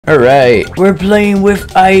Alright, we're playing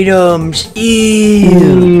with items. Ew.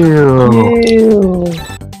 Ew.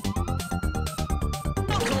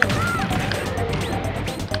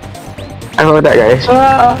 I love that, guys.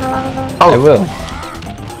 I will.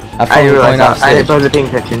 I realized I wasn't paying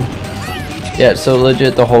attention. Yeah, so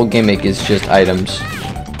legit the whole gimmick is just items.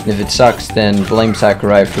 And if it sucks, then blame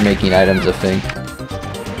Sakurai for making items a thing.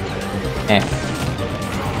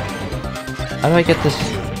 How do I get this?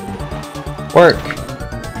 Work!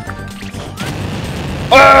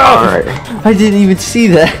 Alright. I didn't even see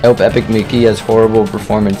that! I hope Epic Mickey has horrible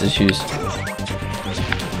performance issues.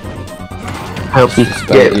 I hope you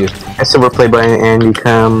get a silver play button and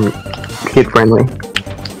become kid-friendly.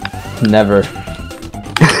 Never.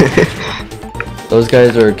 Those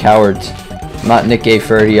guys are cowards. I'm not Nick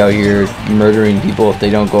A30 out here murdering people if they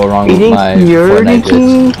don't go along with my Fortnite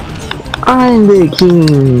bits. I'm the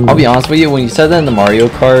king. I'll be honest with you, when you said that in the Mario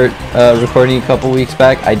Kart recording a couple weeks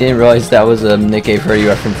back, I didn't realize that was a Nick A30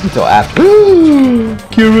 reference until after.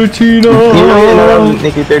 Giratina! You know that was a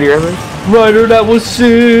Nick A30 reference? Ryder, that was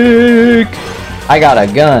sick! I got a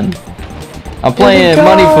gun. I'm playing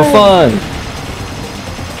money for fun.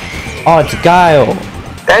 Oh, it's Guile.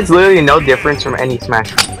 That's literally no difference from any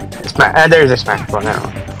Smash. There's a Smash Bros.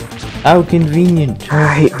 now. How convenient.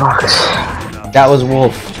 I hate Fox. That was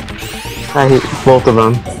Wolf. I hate both of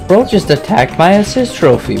them. Bro just attacked my assist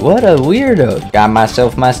trophy. What a weirdo. Got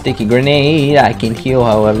myself my sticky grenade. I can heal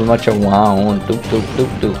however much I want. Doop, doop, doop,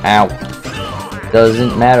 doop. Ow.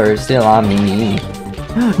 Doesn't matter. It's still on me.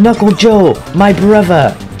 Knuckle Joe, my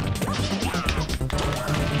brother.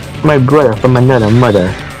 My brother from another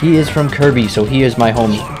mother. He is from Kirby, so he is my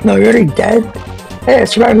homie. No, you're already dead. Hey, I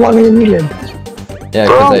survived longer than you did. Yeah,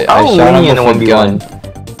 because I shot him with a gun.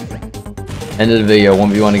 End of the video,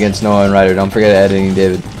 1v1 against Noah and Ryder. Don't forget editing,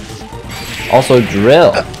 David. Also,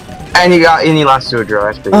 drill. And you lost to a drill.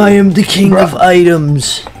 That's pretty I good. am the king of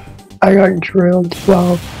items. I got drilled.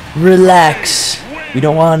 Wow. Relax. We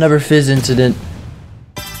don't want another fizz incident.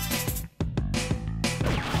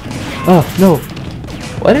 Oh, no.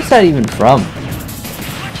 What is that even from?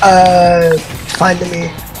 Finding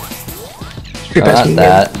me. No, not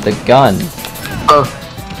that. The gun. Oh.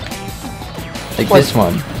 Like this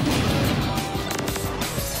one.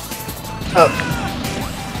 Oh.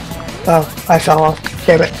 Oh, I fell off.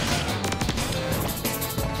 Damn it.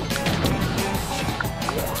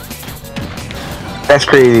 That's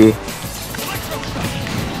crazy.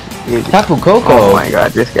 Taco Coco. Oh my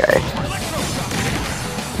god, this guy.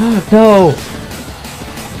 No.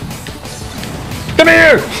 Come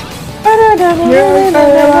here.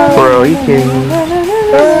 Bro, you kidding me?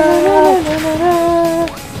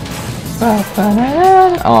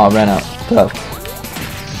 Oh, I ran out. Tough.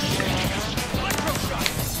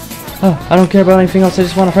 Oh, I don't care about anything else, I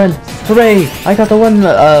just want a friend. Hooray! I got the one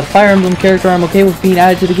Fire Emblem character I'm okay with being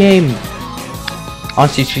added to the game.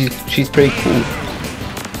 Honestly, she's pretty cool.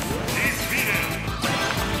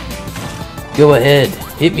 Go ahead,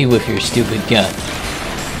 hit me with your stupid gun.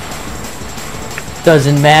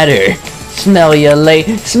 Doesn't matter. Smell ya late.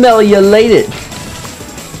 Wait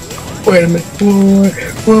a minute.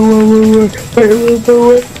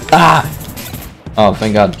 Wait. Ah! Oh,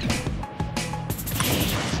 thank God.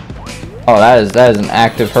 Oh, that is an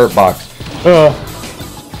active hurt box.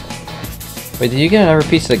 Wait, did you get another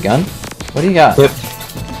piece of the gun? What do you got? Yep.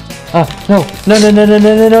 Oh, no.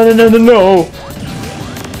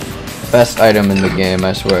 Best item in the game,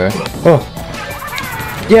 I swear. Oh.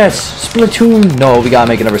 Yes, Splatoon. No, we gotta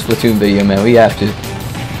make another Splatoon video, man. We have to.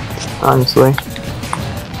 Honestly.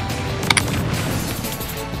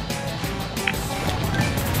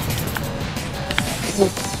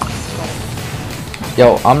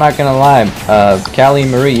 Yo, I'm not gonna lie, Callie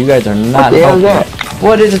and Marie, you guys are not helping.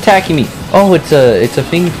 What is attacking me? Oh, it's a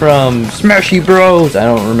thing from Smashy Bros. I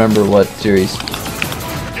don't remember what series.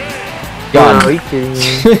 Gone. Oh, you kidding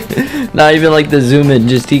me? Not even like the zoom in,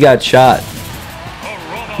 just he got shot.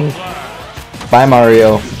 Bye,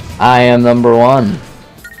 Mario. I am #1.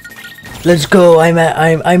 Let's go.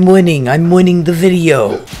 I'm winning. I'm winning the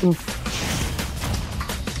video.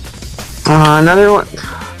 Another one.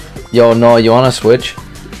 Yo, no, you wanna switch?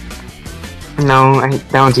 No,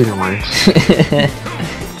 that one's even worse.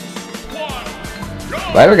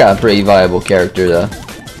 Ryder got a pretty viable character though.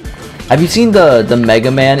 Have you seen the Mega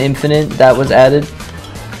Man Infinite that was added?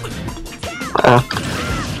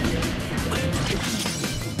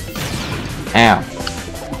 Ow.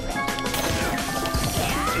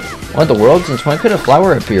 What in the world? Since when could a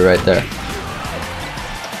flower appear right there?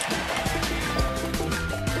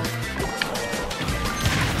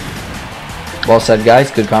 Well said,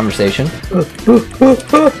 guys. Good conversation.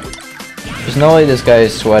 There's no way this guy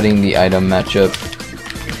is sweating the item matchup.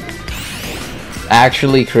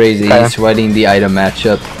 Actually crazy, he's sweating the item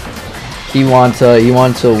matchup. He wants to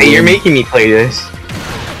win. Hey, you're making me play this.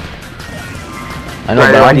 I know,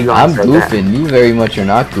 but I'm goofing. You very much are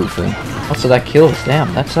not goofing. Also, that kills.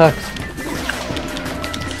 Damn, that sucks.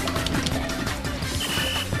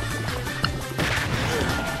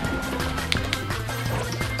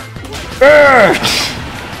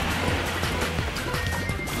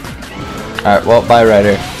 Alright, well, bye,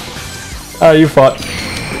 Ryder. Oh, you fought.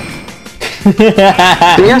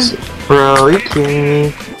 Yes, bro, you kidding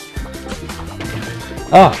me?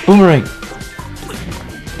 Oh, boomerang.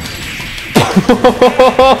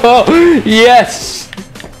 Yes!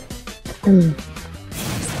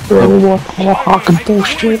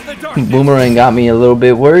 Boomerang got me a little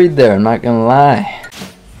bit worried there, I'm not gonna lie.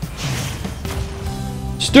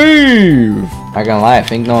 Steve! Not gonna lie, I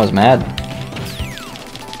think Noah's mad.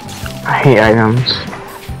 I hate items.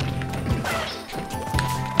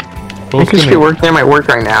 I think it work there might work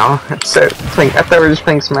right now. So, I thought we were just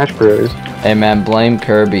playing Smash Bros. Hey man, blame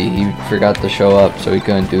Kirby. He forgot to show up, so he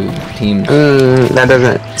couldn't do teams. That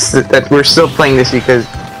doesn't. We're still playing this because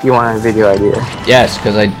you want a video idea. Yes,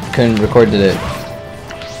 because I couldn't record it.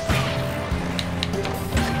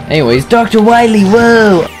 Anyways, Dr. Wily,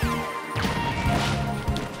 whoa!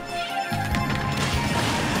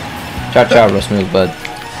 Ciao ciao, real smooth, bud.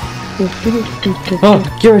 Oh,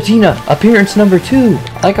 Giratina, appearance number 2.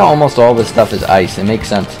 I like how almost all this stuff is ice. It makes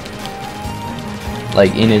sense.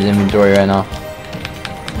 Like in his inventory right now.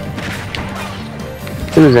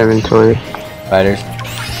 Who's inventory? Fighters.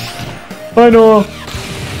 I know.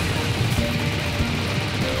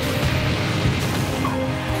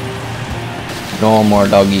 No more,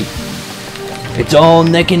 doggy. It's all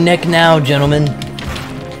neck and neck now, gentlemen.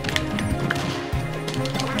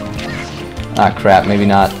 Ah, crap. Maybe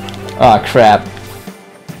not. Ah, crap.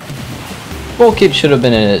 Bull Kid should have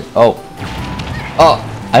been in it. Oh. Oh,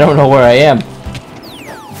 I don't know where I am.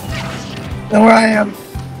 Know where I am.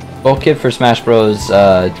 Bull Kid for Smash Bros.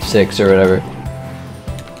 6 or whatever.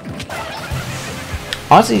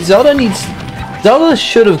 Honestly, Zelda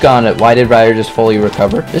should have gone at why did Ryder just fully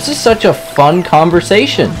recover? This is such a fun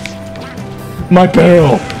conversation. My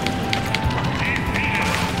barrel.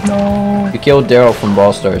 No. You killed Daryl from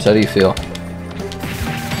Brawl Stars. How do you feel?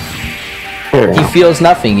 Yeah. He feels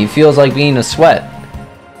nothing. He feels like being a sweat.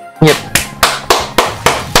 Yep.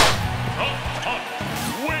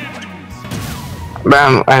 But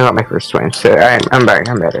I got my first win, so I'm back.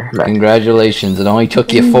 I'm better. I'm back. Congratulations. It only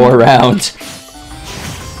took you 4 rounds.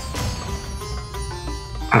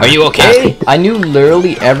 Are you okay? I knew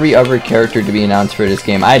literally every other character to be announced for this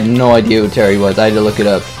game. I had no idea who Terry was. I had to look it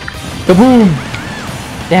up. Kaboom!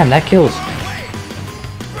 Damn, that kills.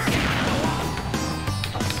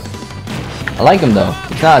 I like him though.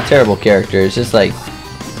 He's not a terrible character. It's just like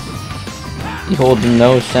he holds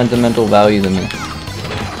no sentimental value to me.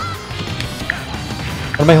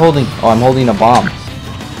 What am I holding? Oh, I'm holding a bomb.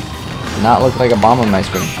 Does not look like a bomb on my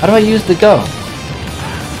screen. How do I use the go?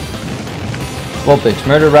 Vulpix,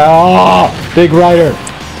 murder round. Oh, Big Rider.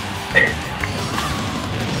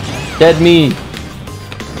 Dead me.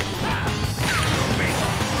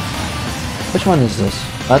 Which one is this?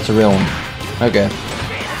 Oh, that's a real one. Okay.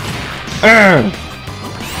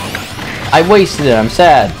 I wasted it. I'm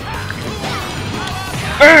sad.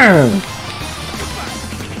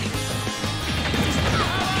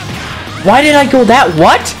 Why did I go that?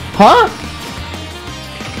 What? Huh?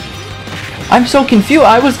 I'm so confused.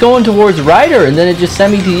 I was going towards Ryder and then it just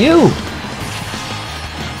sent me to you.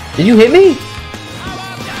 Did you hit me?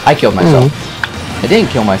 I killed myself. I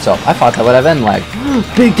didn't kill myself. I thought that would have been like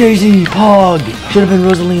Big Daisy, Pog. Should have been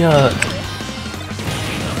Rosalina.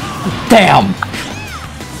 Damn.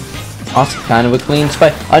 Also kind of a clean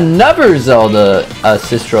spike. Another Zelda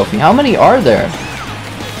assist trophy. How many are there?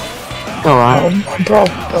 Oh, wow.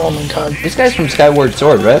 Oh my god. This guy's from Skyward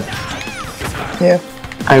Sword, right? Yeah.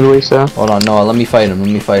 I believe so. Hold on, Noah, let me fight him.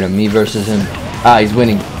 Let me fight him. Me versus him. Ah, he's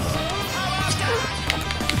winning.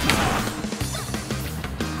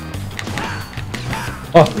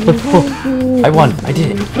 Oh, I won. I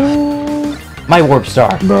did it. My warp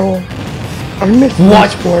star. Bro. I missed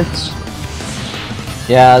what? Sports.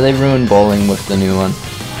 Yeah, they ruined bowling with the new one.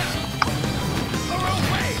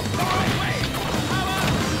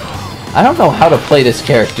 I don't know how to play this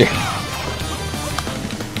character.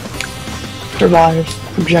 Survive.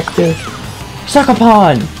 Objective.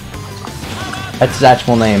 Suckapon! That's his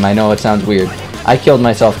actual name. I know it sounds weird. I killed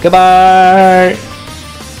myself. Goodbye!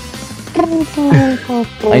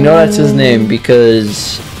 I know that's his name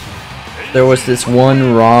because there was this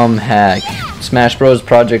one ROM hack Smash Bros.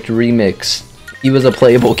 Project Remix. He was a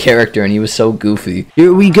playable character and he was so goofy.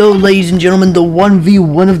 Here we go, ladies and gentlemen, the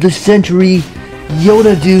 1v1 of the century.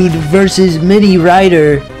 Yoda Dude versus Mini Rai,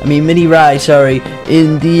 sorry,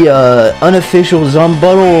 in the unofficial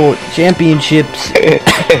Zombuddle Championships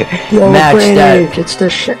match that it's the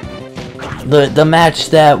shit. the match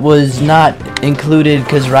that was not included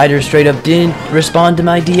because Ryder straight up didn't respond to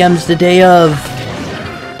my DMs the day of.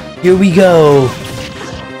 Here we go.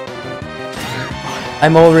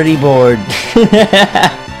 I'm already bored.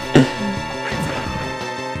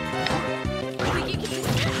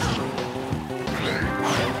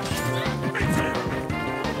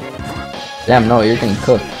 Damn, no, you're getting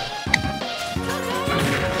cooked.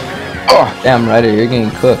 Oh, damn, Ryder, you're getting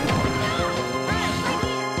cooked.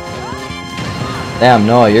 Damn,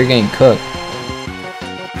 no, you're getting cooked.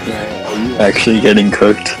 Are you actually getting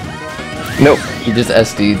cooked? Nope. You just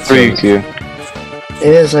SD'd. So. 3-2. It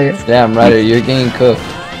is like. Damn, Ryder, you're getting cooked.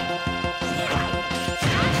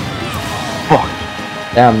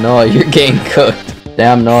 Damn, Noah, you're getting cooked.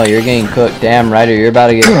 Damn, Noah, you're getting cooked. Damn, Ryder, you're about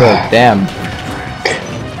to get cooked. Damn.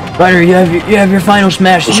 Ryder, you have your final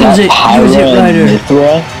smash. Use it, Ryder.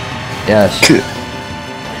 Yes.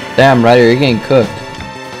 Damn, Ryder, you're getting cooked.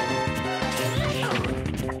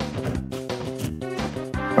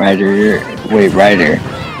 Ryder, you're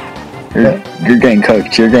getting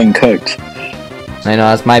cooked. You're getting cooked. I know,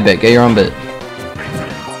 that's my bit. Get your own bit.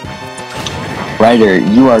 Ryder,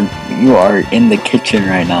 you are in the kitchen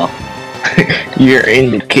right now. You're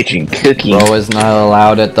in the kitchen cooking. Bro is not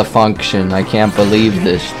allowed at the function. I can't believe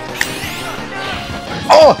this.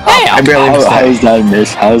 Oh! I barely missed that. How is that a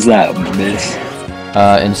miss? How is that a miss?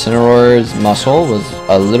 Incineroar's muscle was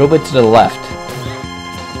a little bit to the left.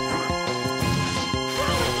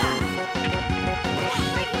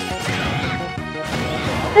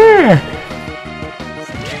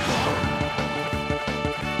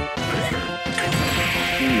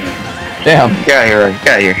 Damn. Get out here, get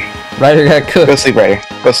out here. Ryder got cooked. Go sleep, Ryder.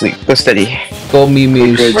 Go sleep. Go steady. Go me.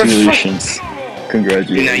 Congratulations.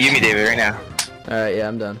 Congratulations. You know, you me, David, right now. Alright, yeah,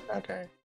 I'm done. Okay.